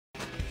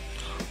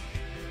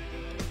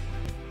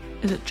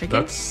Is it chicken?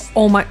 That's...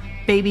 Oh my,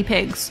 baby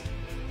pigs.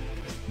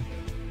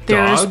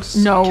 There's Dogs?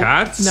 no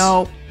Cats?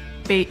 No,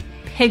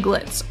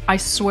 piglets. I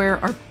swear,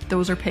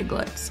 those are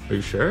piglets. Are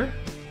you sure?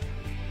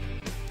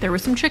 There were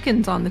some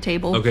chickens on the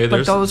table. Okay,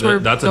 but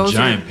that's a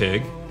giant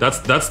pig.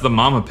 That's the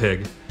mama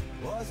pig.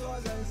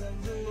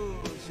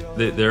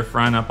 They're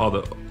frying up all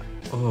the...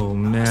 Oh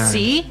man.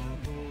 See?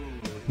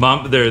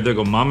 Mom, they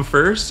go mama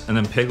first, and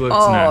then piglets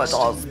next. Oh, it's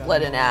all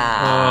split in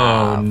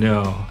half. Oh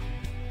no.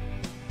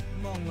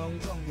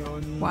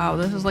 Wow,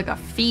 this is like a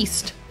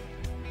feast.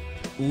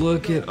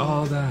 Look at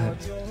all that.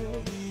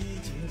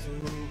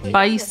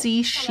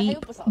 Spicy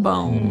sheep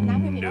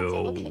bone.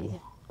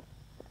 No.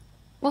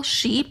 Well,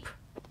 sheep.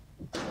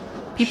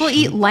 People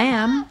eat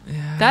lamb.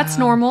 Yeah, That's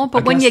normal.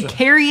 But I when guess you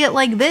carry it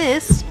like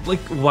this, Like,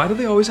 why do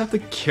they always have to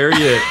carry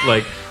it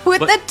like...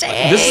 with like, the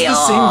tail. This is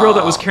the same girl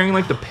that was carrying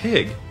like the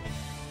pig.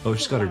 Oh,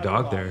 she's got her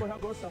dog there.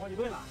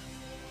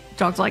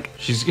 Dog's like,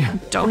 She's...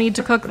 don't need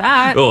to cook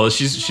that. Oh,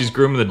 she's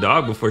grooming the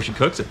dog before she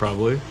cooks it,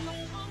 probably.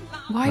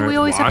 Why do we Alright,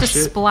 always have to wash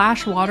it.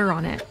 splash water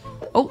on it?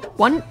 Oh,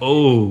 one.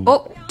 Oh.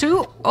 Oh,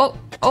 two. Oh,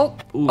 oh,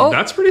 Ooh, oh.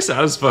 that's pretty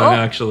satisfying,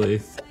 Oh. actually.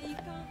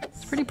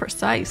 It's pretty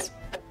precise.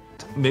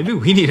 Maybe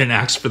we need an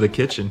axe for the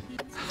kitchen.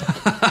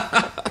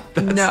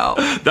 No.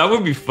 That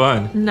would be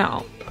fun.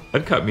 No.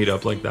 I'd cut meat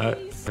up like that.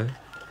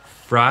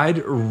 Fried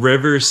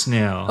river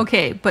snail.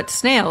 Okay, but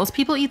snails,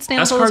 people eat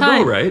snails all the Escargot,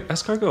 time. right?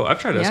 Escargot. I've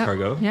tried Yeah,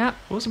 escargot. yeah.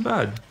 It wasn't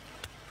bad.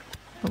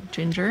 Oh,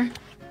 ginger.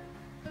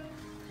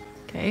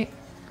 Okay.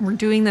 We're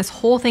doing this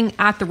whole thing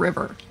at the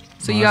river.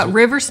 So you Might as got well-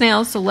 river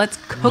snails, so let's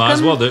cook Might as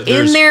them well. in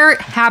There's- their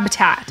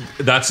habitat.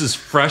 That's as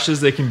fresh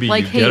as they can be.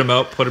 Like, You hey- get them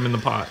out, put them in the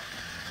pot.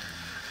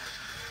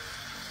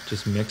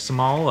 Just mix them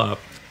all up.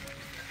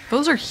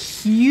 Those are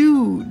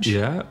huge.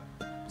 Yeah.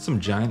 Some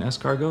giant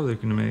escargot they're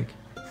gonna make.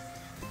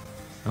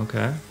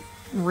 Okay.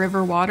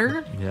 River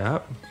water. Yeah.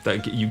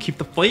 You keep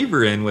the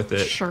flavor in with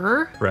it,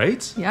 Sure.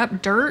 right?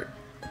 Yep, dirt.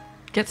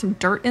 Get some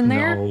dirt in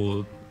there.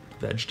 No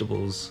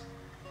vegetables.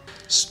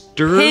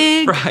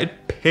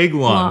 Stir-fried pig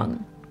lung.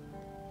 Lung.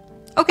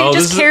 Okay, Oh,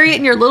 just this is- carry it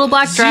in your little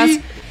black dress.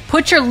 See?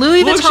 Put your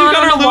Louis Look, Vuitton she got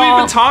on her the Louis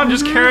wall. Vuitton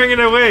just carrying it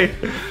away.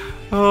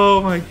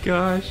 Oh my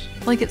gosh.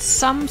 Like it's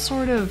some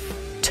sort of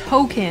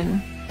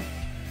token.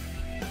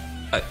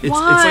 It's Why?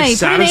 like Put an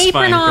satisfying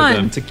apron for on.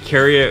 them to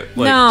carry it.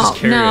 Like, No, just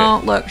carry no.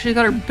 it. Look, she's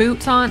got her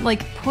boots on.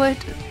 Like, put.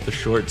 The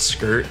short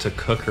skirt to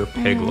cook her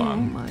pig Oh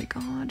lung. my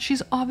god.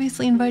 She's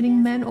obviously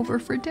inviting men over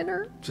for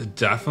dinner.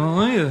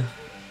 Definitely. That's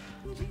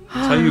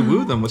how you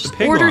woo them with the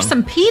pig Order lung.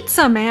 some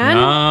pizza, man.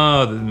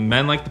 No, the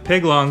men like the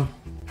pig lung.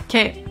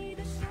 Okay.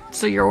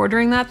 So you're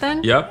ordering that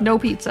then? Yep. No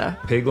pizza.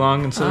 Pig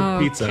lung instead of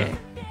Okay. pizza.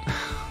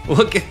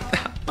 Look at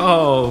that.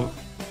 Oh,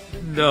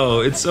 no.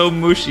 It's so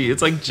mushy.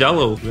 It's like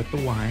jello. With the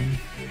wine.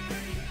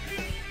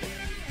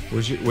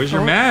 Where's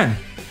your Oh. man?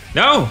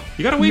 No,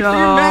 you gotta wait for your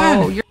No,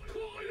 man. you're...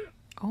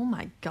 Oh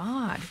my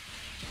god.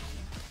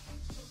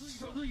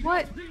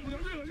 What?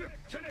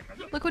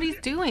 Look what he's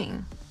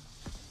doing.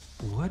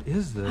 What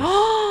is this?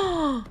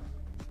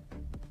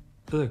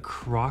 The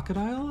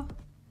crocodile?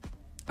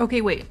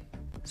 Okay, wait.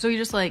 So you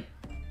just like,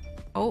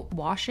 oh,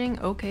 washing?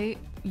 Okay.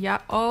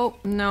 Yeah. Oh,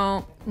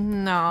 no.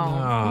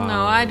 No.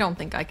 No, I don't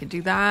think I could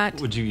do that.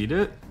 Would you eat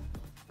it?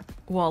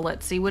 Well,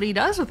 let's see what he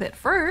does with it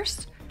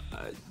first.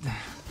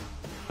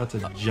 That's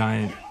a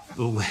giant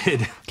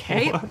lid.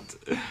 'Kay. What?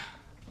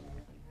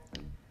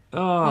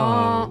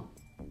 Oh.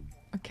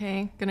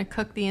 Okay, gonna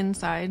cook the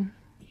inside.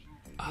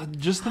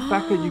 Just the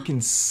fact that you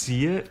can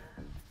see it.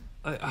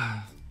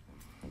 Yeah,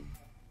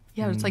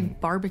 it's like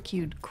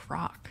barbecued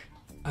croc.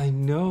 I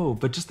know,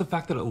 but just the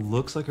fact that it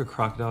looks like a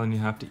crocodile and you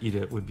have to eat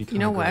it would be kind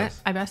You of know what?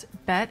 I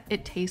bet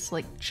it tastes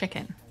like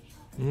chicken.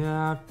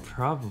 Yeah,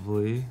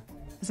 probably.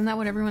 Isn't that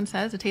what everyone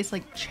says? It tastes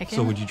like chicken.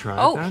 So would you try it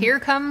Oh, then? here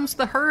comes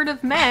the herd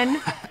of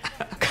men.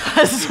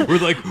 Because We're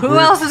like, who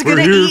else is we're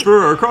gonna here eat? for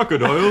our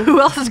crocodile.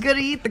 Who else is gonna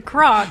eat the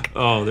croc?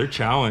 Oh, they're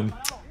chowing.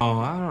 Oh,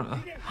 I don't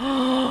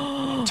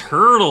know.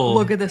 Turtle.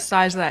 Look at the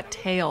size of that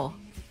tail.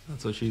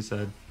 That's what she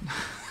said.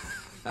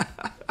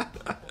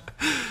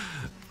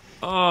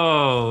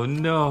 Oh,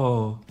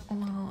 no.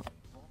 Well,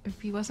 if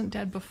he wasn't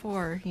dead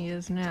before, he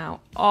is now.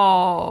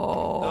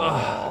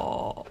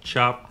 Oh.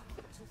 Chop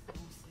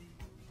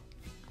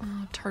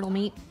Oh, turtle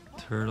meat.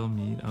 turtle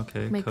meat.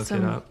 Okay, Make cook it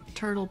some up.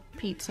 turtle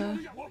pizza.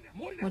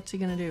 What's he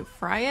gonna do?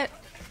 Fry it?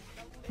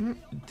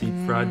 Deep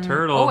fried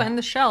turtle. Oh, and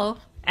the shell.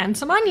 And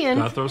some onion.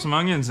 Gotta throw some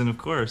onions in, of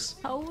course.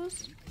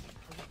 Toast.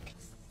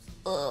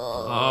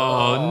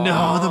 Oh,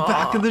 no, the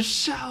back of the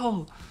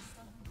shell.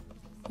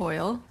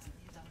 Oil.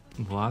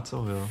 Lots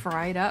of oil.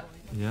 Fried up.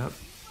 Yep.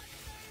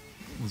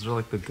 Those are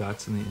like the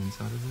guts and the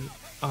inside of it.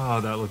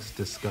 Oh, that looks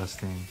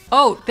disgusting.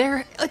 Oh,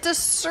 it's a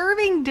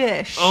serving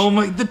dish. Oh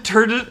my, the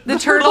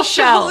turtle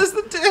shell. is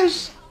the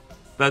dish.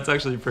 That's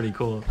actually pretty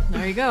cool.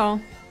 There you go.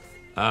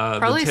 The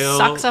Probably tail-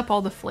 sucks up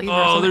all the flavors.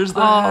 Oh, in it. there's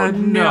the Oh, head.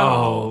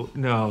 no.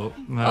 No.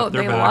 Oh,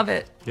 they're they back. love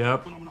it.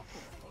 Yep.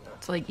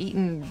 It's like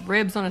eating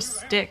ribs on a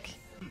stick.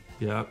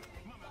 Yep.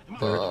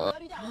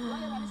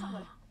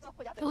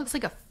 It looks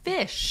like a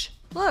fish.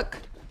 Look.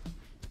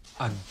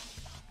 A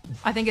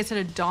I think it said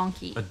a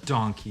donkey. A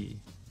donkey.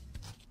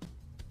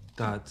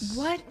 That's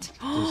What?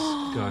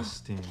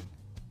 disgusting.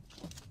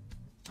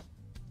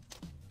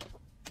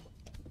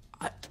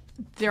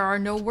 There are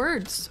no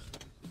words.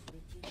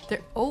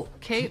 There.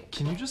 Okay.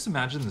 Can you just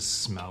imagine the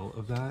smell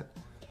of that?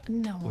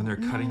 No. When they're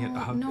cutting it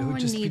up, no it would one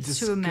just be needs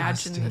to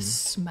imagine the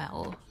disgusting.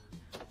 smell.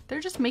 They're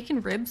just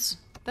making ribs.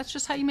 That's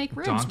just how you make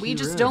ribs. Donkey We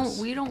just ribs. don't.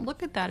 We don't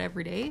look at that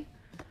every day.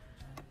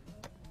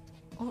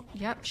 Oh,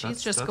 yep.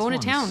 She's just That's going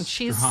to one town.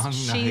 She's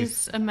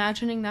strong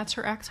imagining that's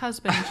her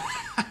ex-husband.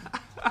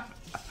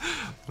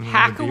 Wouldn't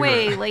Hack wanna be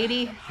away, her- lady.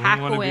 Wouldn't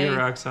Hack wanna away. be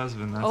her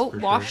ex-husband. That's Oh, for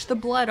wash sure.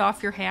 the blood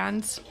off your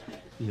hands.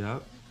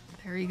 Yep.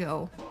 There you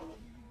go.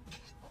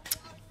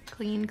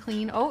 Clean,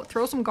 clean. Oh,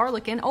 throw some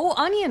garlic in. Oh,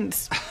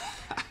 onions.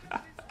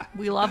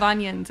 We love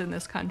onions in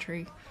this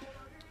country.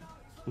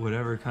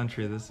 Whatever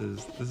country this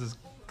is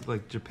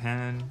like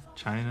Japan,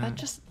 China.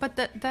 But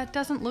that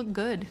doesn't look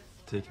good.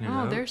 Taking it Oh,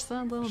 out. there's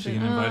a little Is she bit.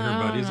 gonna invite her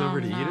Oh, buddies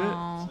over to eat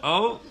no. it?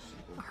 Oh,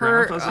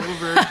 Her- Grandpa's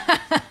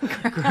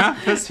over.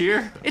 Grandpa's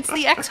here. It's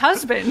the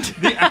ex-husband.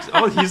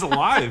 Oh, he's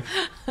alive.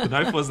 The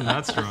knife wasn't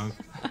that strong.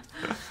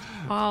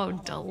 Oh,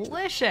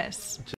 delicious.